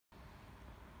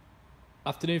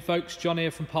Afternoon folks, John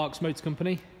here from Parks Motor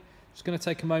Company. Just going to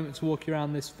take a moment to walk you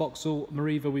around this Vauxhall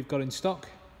Meriva we've got in stock.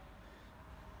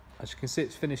 As you can see,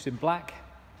 it's finished in black.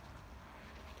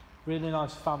 Really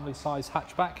nice family size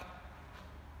hatchback.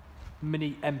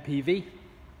 Mini MPV.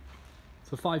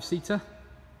 It's a 5-seater.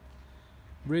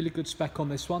 Really good spec on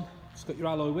this one. It's got your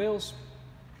alloy wheels.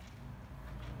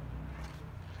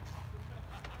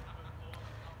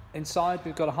 Inside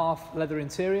we've got a half leather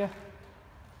interior.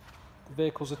 The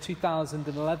vehicle's a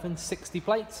 2011 60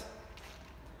 plate.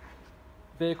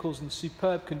 Vehicle's in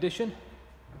superb condition.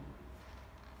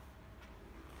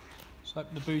 Just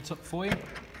open the boot up for you.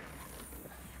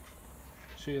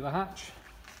 Show you the hatch.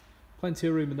 Plenty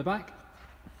of room in the back.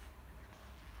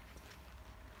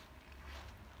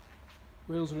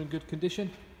 Wheels are in good condition.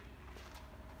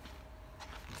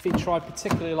 Feature I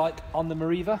particularly like on the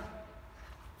Meriva,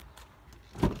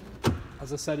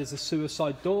 as I said, is the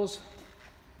suicide doors.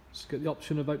 Just get the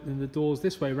option of opening the doors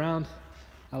this way round,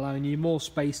 allowing you more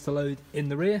space to load in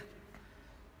the rear.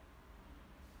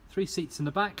 3 seats in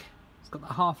the back. It's got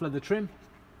the half leather trim.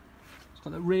 It's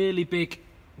got a really big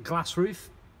glass roof,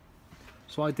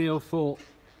 so ideal for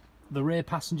the rear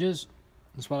passengers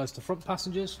as well as the front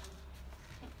passengers.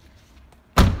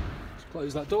 Let's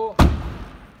close that door.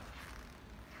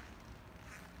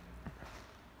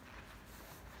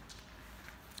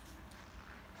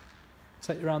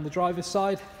 Take you around the driver's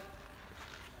side.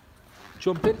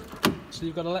 Jump in. So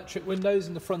you've got electric windows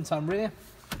in the front and rear.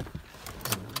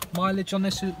 Mileage on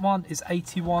this one is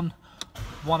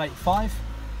 81,185.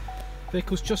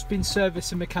 Vehicle's just been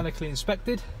serviced and mechanically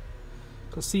inspected.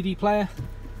 Got CD player,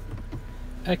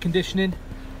 air conditioning.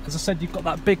 As I said, you've got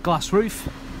that big glass roof,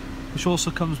 which also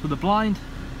comes with a blind.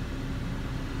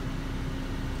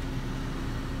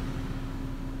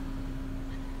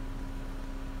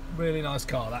 Really nice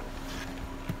car, that.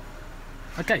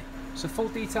 Okay, so full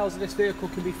details of this vehicle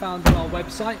can be found on our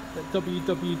website at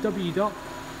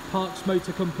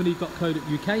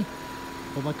www.parksmotorcompany.co.uk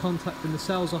or by contacting the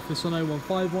sales office on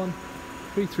 0151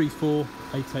 334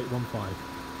 8815.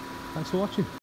 Thanks for watching.